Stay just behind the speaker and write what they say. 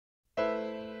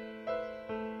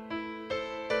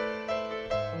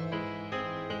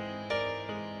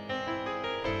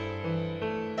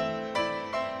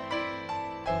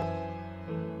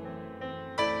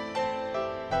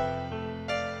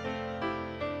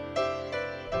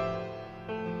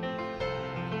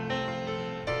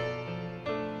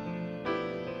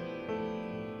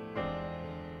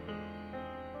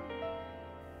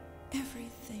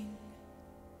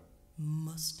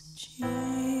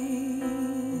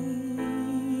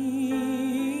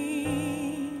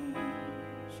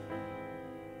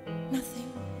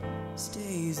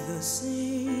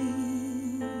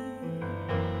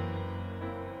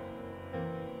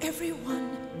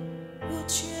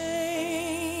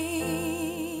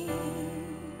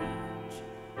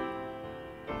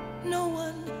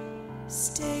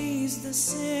stays the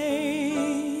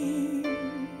same.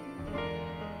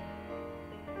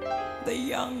 The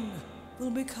young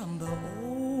will become the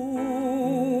old,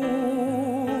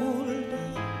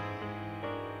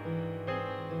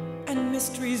 and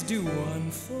mysteries do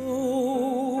unfold,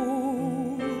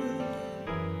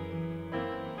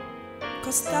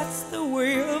 'cause that's the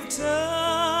way of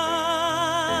time.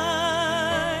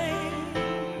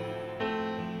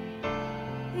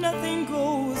 Nothing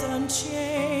goes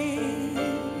unchanged.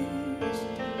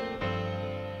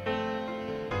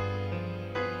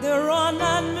 There are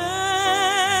not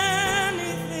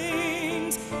many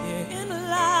things in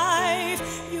life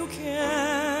you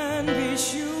can be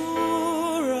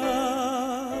sure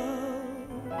of,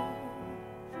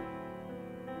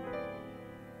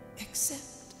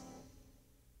 except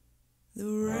the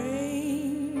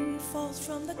rain falls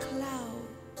from the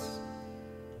clouds,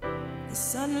 the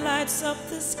sun lights up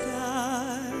the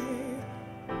sky,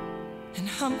 and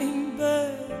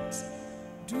hummingbirds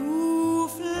do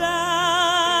fly,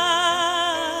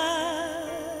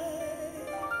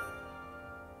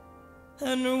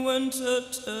 and winter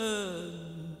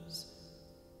turns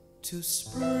to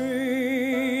spring.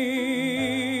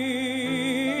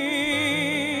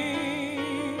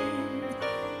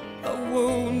 A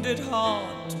wounded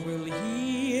heart will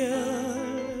heal,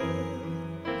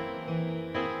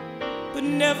 but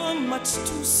never much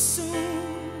too soon,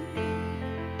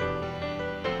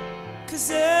 'cause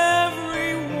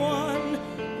everyone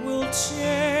will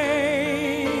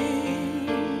change.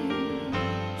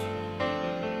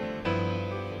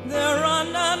 There are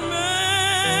not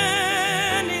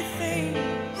many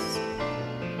things,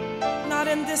 not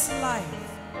in this life,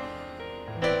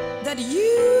 that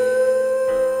you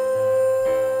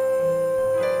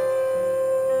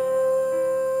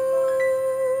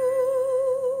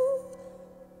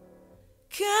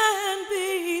can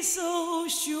be so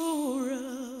sure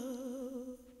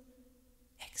of,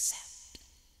 except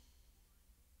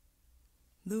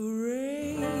the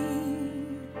rain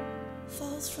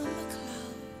falls from the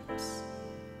clouds,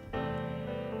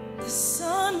 the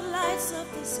sun lights up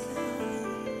the sky,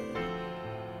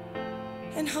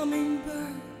 and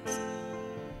hummingbirds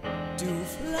do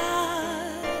fly.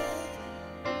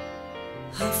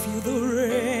 I feel the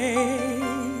rain